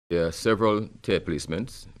There are several tier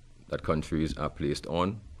placements that countries are placed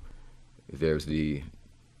on. There's the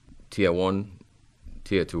Tier 1,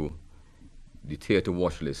 Tier 2, the Tier 2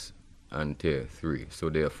 watch list, and Tier 3. So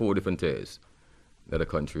there are 4 different tiers that a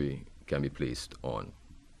country can be placed on.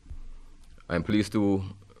 I'm pleased to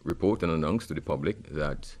report and announce to the public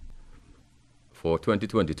that for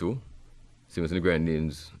 2022, Simmons and the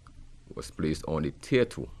Grenadines was placed on the Tier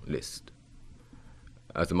 2 list.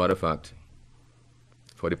 As a matter of fact,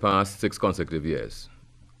 for the past 6 consecutive years,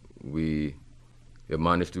 we have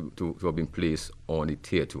managed to have been placed on the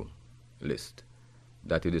Tier 2 list.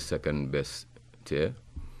 That is the second best tier.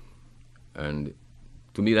 And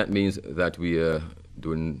to me, that means that we are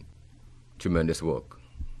doing tremendous work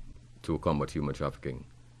to combat human trafficking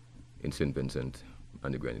in St. Vincent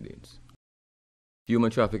and the Grenadines.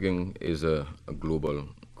 Human trafficking is a global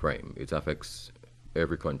crime. It affects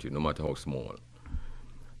every country, no matter how small.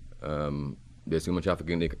 There's human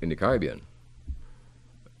trafficking in the Caribbean.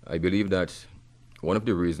 I believe that one of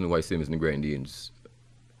the reasons why Simmons and the Grenadines,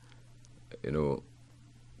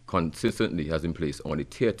 consistently has been placed on the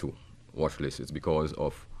Tier 2 watch list is because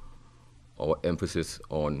of our emphasis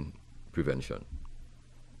on prevention.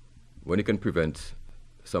 When you can prevent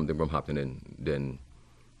something from happening, then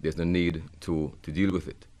there's no need to deal with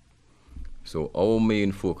it. So our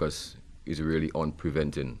main focus is really on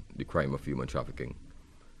preventing the crime of human trafficking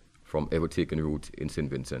from ever taking root in St.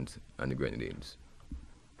 Vincent and the Grenadines.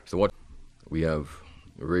 So what we have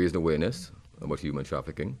raised awareness about human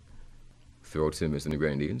trafficking throughout St. Vincent and the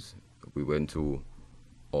Grenadines. We went to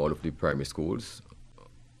all of the primary schools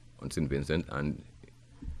on St. Vincent and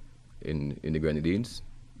in the Grenadines.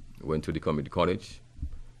 Went to the community college.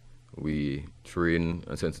 We train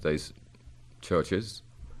and sensitize churches,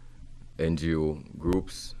 NGO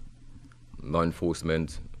groups, law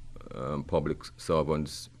enforcement, public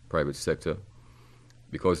servants, private sector,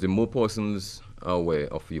 because the more persons are aware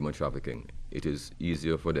of human trafficking, it is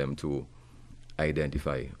easier for them to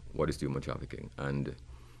identify what is human trafficking. And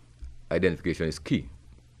identification is key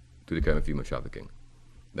to the crime of human trafficking.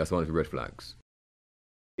 That's one of the red flags.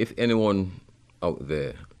 If anyone out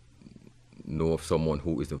there know of someone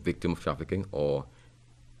who is a victim of trafficking or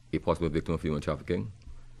a possible victim of human trafficking,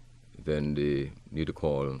 then they need to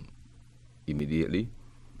call immediately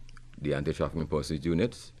the Anti-Trafficking Persons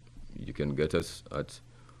Unit. You can get us at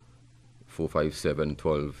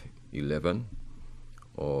 457-1211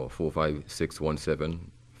 or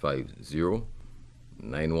 456-1750,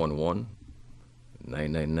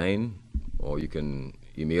 911-999, or you can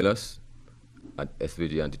email us at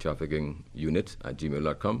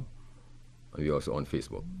svgantitraffickingunit@gmail.com, and we're also on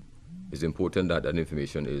Facebook. It's important that that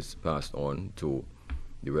information is passed on to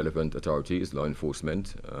the relevant authorities, law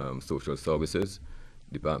enforcement, social services,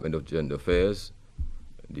 Department of Gender Affairs,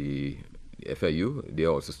 the FAU. They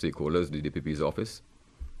are also stakeholders, the DPP's office.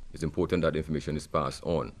 It's important that information is passed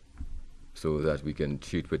on so that we can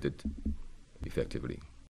treat with it effectively.